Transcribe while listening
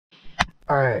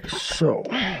Alright, so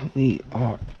we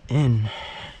are in.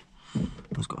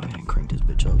 Let's go ahead and crank this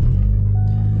bitch up.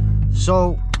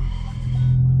 So,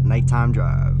 nighttime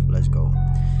drive. Let's go.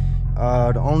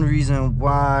 The only reason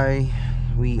why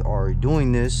we are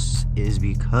doing this is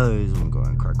because I'm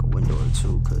going to crack a window or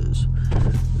two, because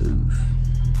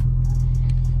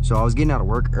so I was getting out of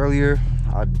work earlier.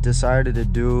 I decided to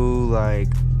do like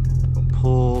a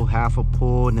pull, half a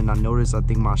pull, and then I noticed I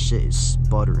think my shit is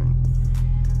sputtering.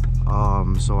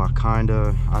 So I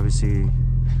kinda, obviously,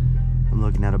 I'm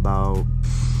looking at about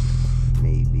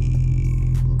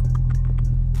maybe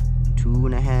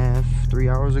 2.5, 3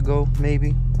 hours ago,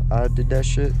 maybe I did that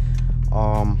shit.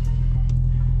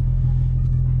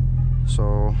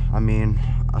 So I mean,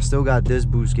 I still got this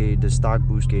boost gauge, the stock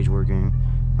boost gauge working.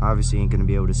 Obviously ain't gonna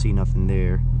be able to see nothing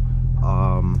there.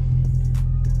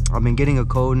 I've been getting a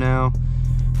code now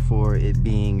for it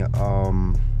being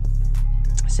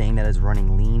saying that it's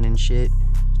running lean and shit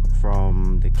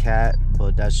from the cat,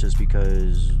 but that's just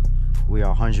because we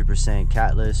are 100%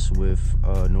 catless with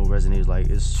no resonators. Like,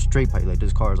 it's straight pipe. Like,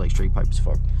 this car is like straight pipe as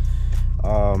fuck.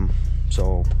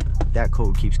 So that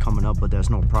code keeps coming up, but that's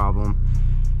no problem.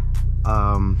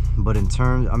 But in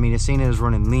terms, I mean, it's saying that it's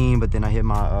running lean, but then I hit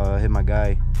my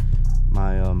guy,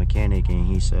 my mechanic, and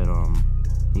he said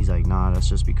he's like, nah, that's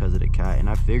just because of the cat. And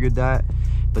I figured that,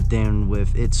 but then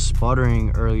with it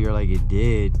sputtering earlier like it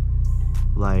did,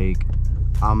 like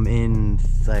I'm in,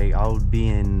 like I would be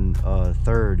in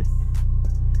third,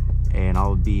 and I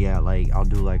would be at like, I'll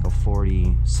do like a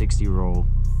 40-60 roll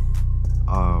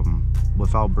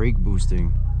without brake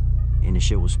boosting, and the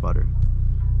shit was sputter,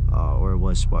 or it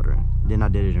was sputtering. Then I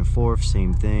did it in fourth,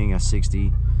 same thing at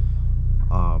 60,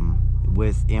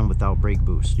 with and without brake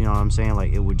boost. You know what I'm saying?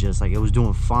 Like, it would just, like, it was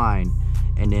doing fine,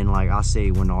 and then like I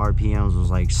say, when the RPMs was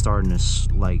like starting to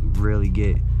like really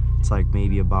get, it's like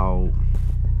maybe about,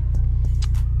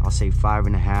 I'll say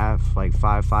 5.5, like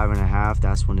 5.5,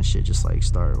 that's when the shit just like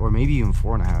start, or maybe even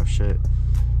 4.5. shit,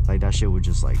 like that shit would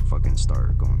just like fucking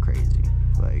start going crazy.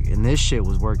 Like, and this shit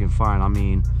was working fine. I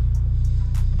mean,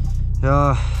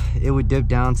 it would dip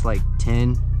down to like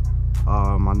 10.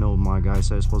 I know my guy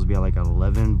said it's supposed to be at like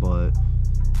 11, but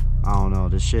I don't know.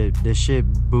 This shit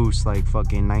boosts like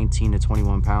fucking 19 to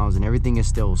 21 pounds, and everything is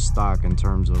still stock in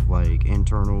terms of like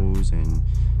internals and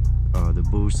the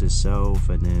boost itself,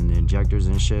 and then the injectors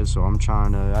and shit. So I'm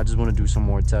trying to, I just want to do some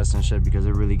more tests and shit, because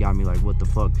it really got me like, what the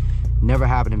fuck? Never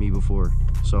happened to me before.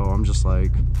 So I'm just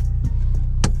like,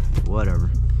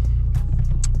 whatever.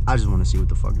 I just want to see what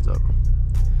the fuck is up.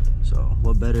 So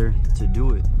what better to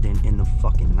do it than in the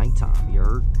fucking nighttime, you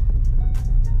heard?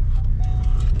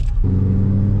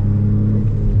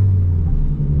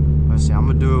 Let's see, I'm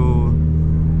gonna do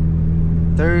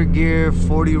third gear,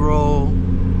 40 roll,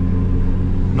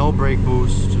 no brake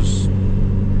boost, just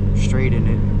straight in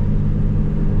it.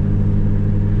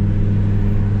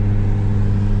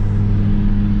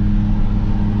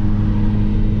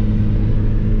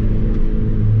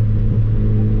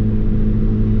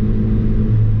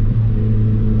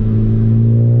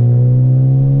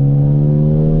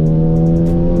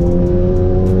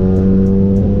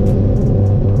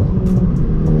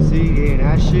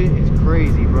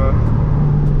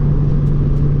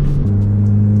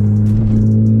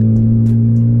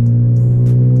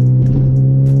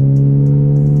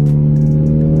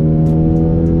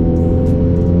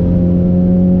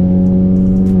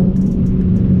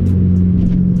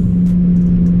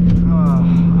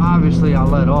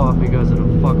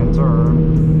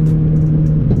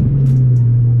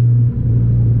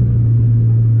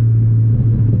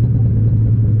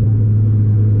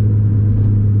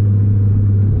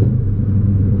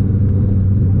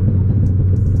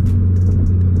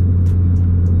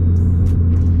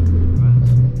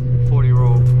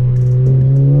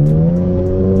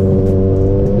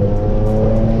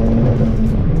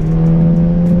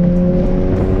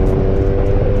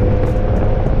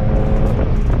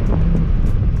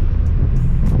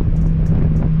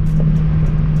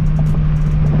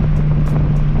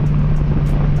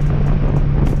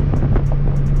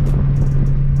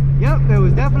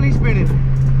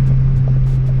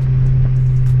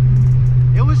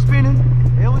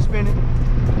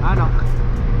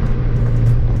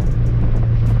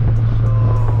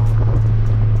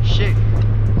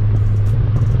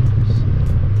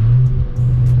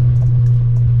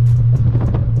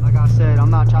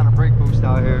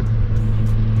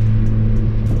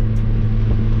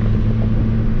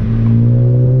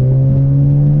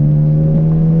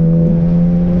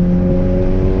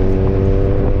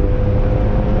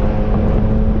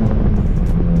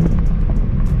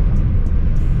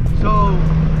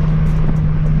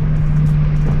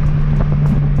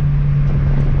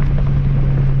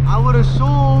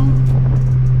 assume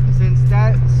since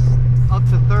that's up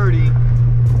to 30,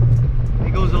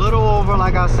 it goes a little over.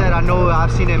 Like I said, I know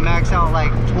I've seen it max out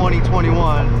like 20,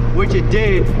 21, which it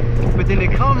did, but then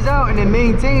it comes out and it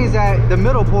maintains at the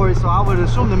middle point, so I would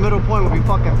assume the middle point would be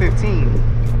fucking 15.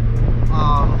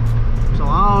 So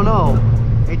I don't know.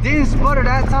 It didn't sputter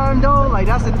that time though. Like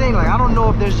that's the thing. Like I don't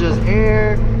know if there's just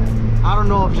air. I don't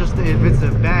know if it's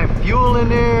a bad fuel in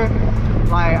there.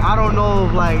 Like I don't know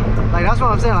if like that's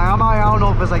what I'm saying. Like I don't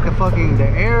know if it's like the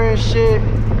air and shit.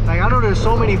 Like I know there's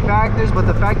so many factors, but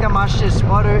the fact that my shit is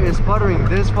sputtering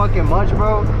this fucking much,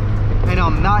 bro, and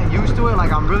I'm not used to it.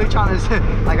 Like I'm really trying to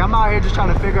like I'm out here just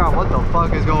trying to figure out what the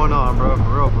fuck is going on, bro. For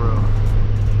real, for real.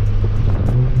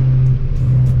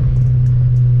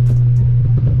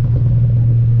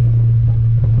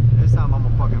 This time I'm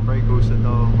gonna fucking brake boost it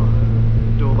though.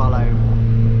 Do about like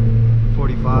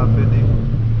 45, 50.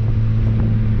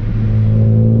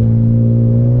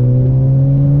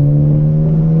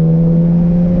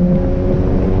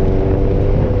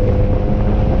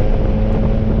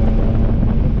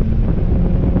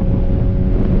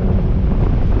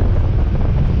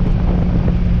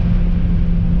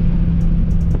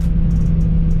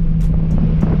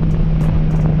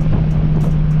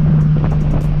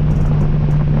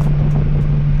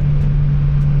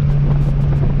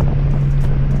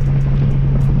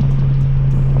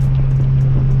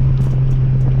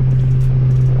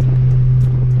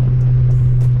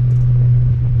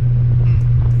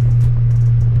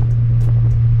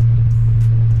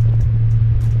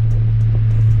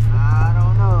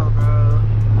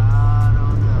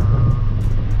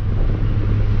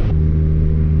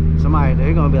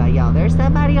 They're gonna be like, yo, there's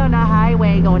somebody on the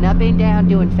highway going up and down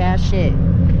doing fast shit.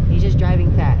 He's just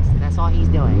driving fast. That's all he's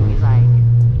doing. He's like,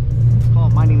 it's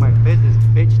called minding my business,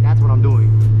 bitch. That's what I'm doing.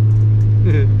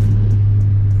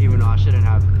 Even though I shouldn't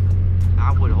have,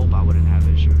 I would hope I wouldn't have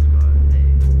issues, but hey.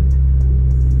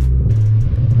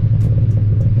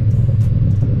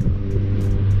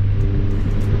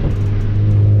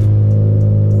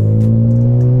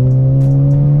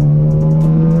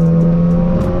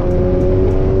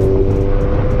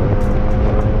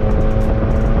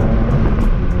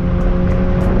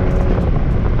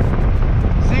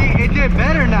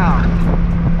 Better now.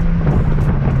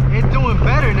 It's doing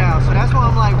better now, so that's why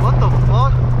I'm like, what the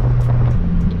fuck?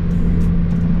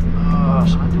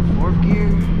 Should I do 4th gear?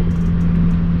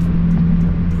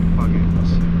 Fuck it, let's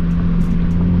see.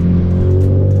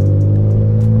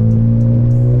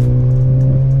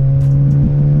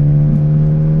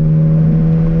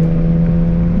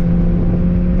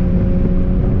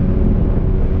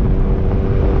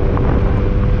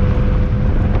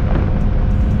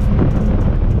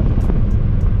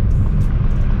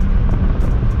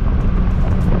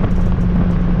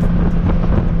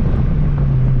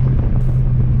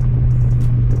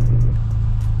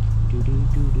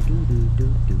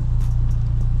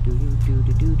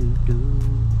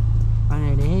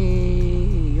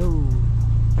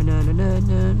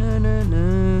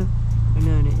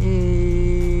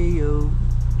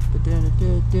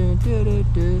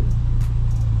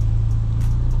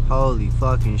 Holy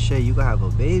fucking shit, you gonna have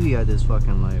a baby at this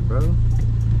fucking light, bro.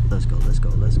 Let's go, let's go,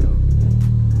 let's go.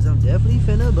 Cause I'm definitely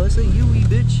finna bust a Yui,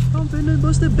 bitch. I'm finna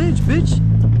bust a bench, bitch.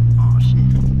 Oh shit.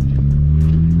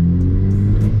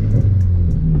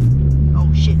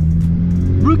 Oh shit.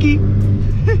 Rookie.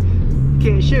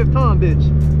 Can't shift, huh, bitch?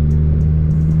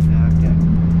 Okay.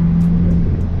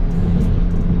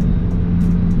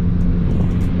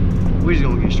 We're just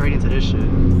gonna get straight into this shit.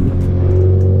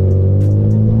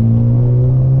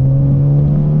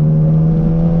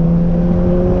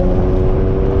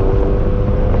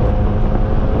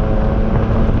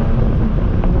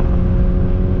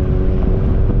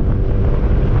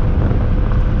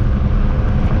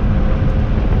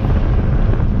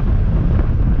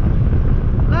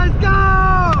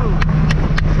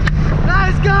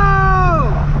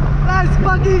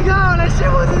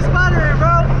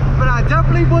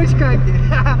 Voice cracked it.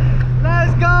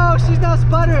 Let's go. She's not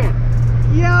sputtering.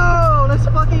 Yo, let's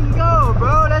fucking go,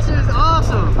 bro. That shit is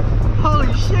awesome.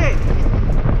 Holy shit.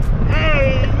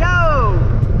 Hey, yo.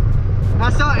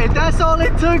 That's all. If that's all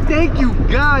it took, thank you,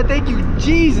 God. Thank you,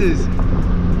 Jesus.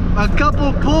 A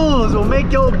couple pulls will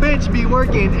make your bitch be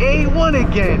working A1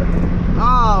 again.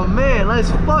 Oh man,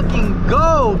 let's fucking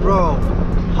go, bro.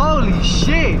 Holy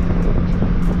shit.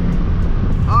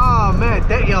 Oh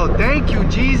man, yo, thank you,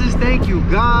 Jesus, thank you,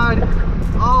 God.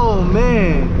 Oh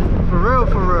man, for real,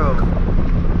 for real.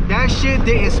 That shit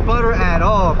didn't sputter at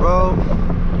all, bro.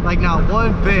 Like not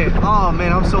one bit. Oh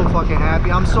man, I'm so fucking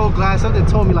happy. I'm so glad something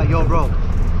told me like, yo, bro,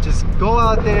 Just go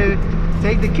out there,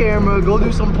 take the camera, go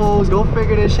do some pulls, go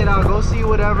figure this shit out, go see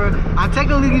whatever. I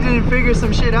technically didn't figure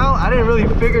some shit out. I didn't really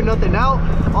figure nothing out.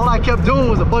 All I kept doing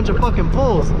was a bunch of fucking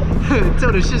pulls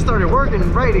until the shit started working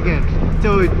right again.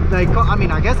 Till it, like, I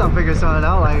mean, I guess I figured something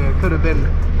out. Like, it could have been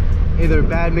either a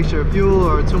bad mixture of fuel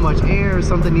or too much air, or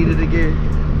something needed to get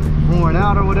worn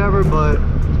out or whatever. But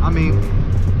I mean,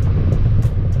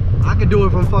 I could do it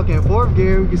from fucking 4th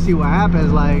gear. We can see what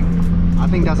happens. Like, I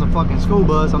think that's a fucking school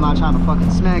bus. I'm not trying to fucking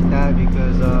smack that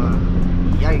because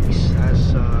yikes,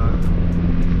 that's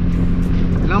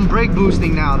and I'm brake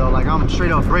boosting now though. Like, I'm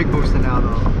straight up brake boosting now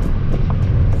though.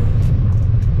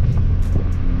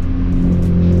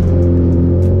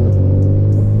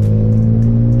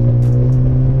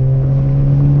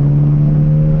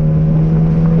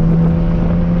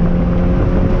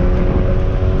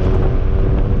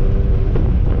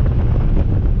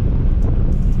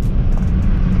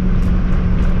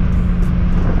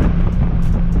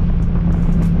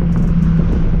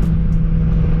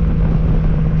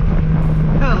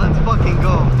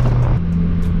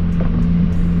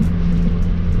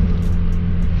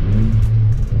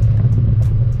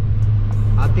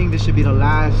 This should be the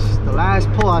last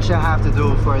pull I should have to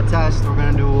do for a test. We're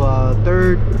gonna do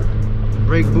 3rd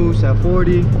brake boost at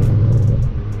 40.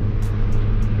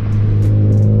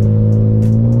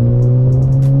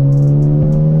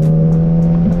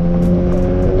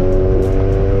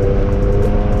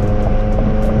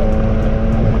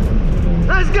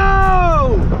 Let's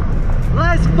go!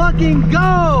 Let's fucking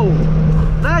go!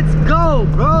 Let's go,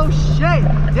 bro. Shit.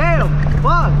 Damn.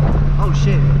 Fuck. Oh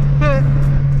shit.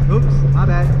 Oops, my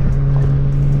bad.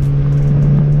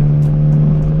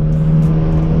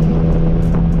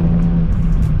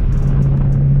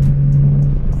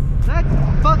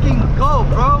 Let's fucking go,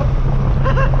 bro.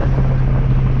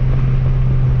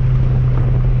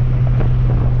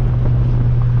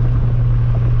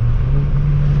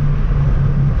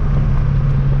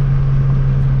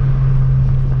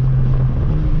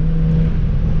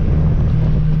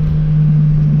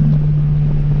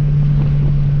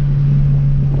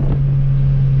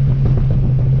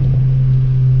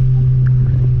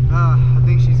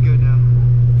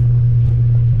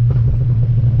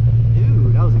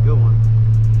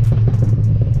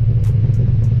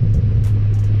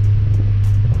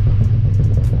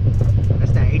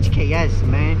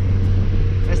 Man,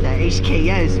 that's that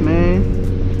HKS,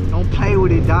 man. Don't play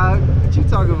with it, dog. What you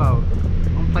talking about?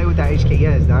 Don't play with that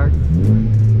HKS, dog.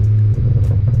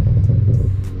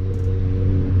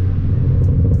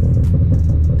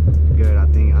 Good. I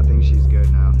think she's good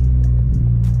now.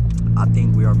 I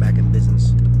think we are back in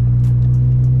business.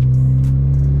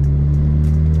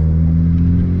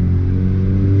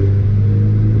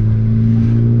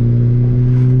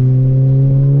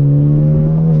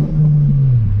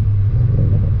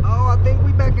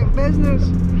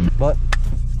 But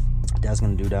that's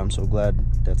gonna do that. I'm so glad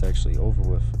that's actually over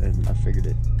with, and I figured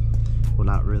it. Well,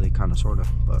 not really, kind of, sort of,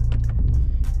 but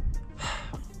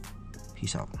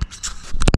peace out.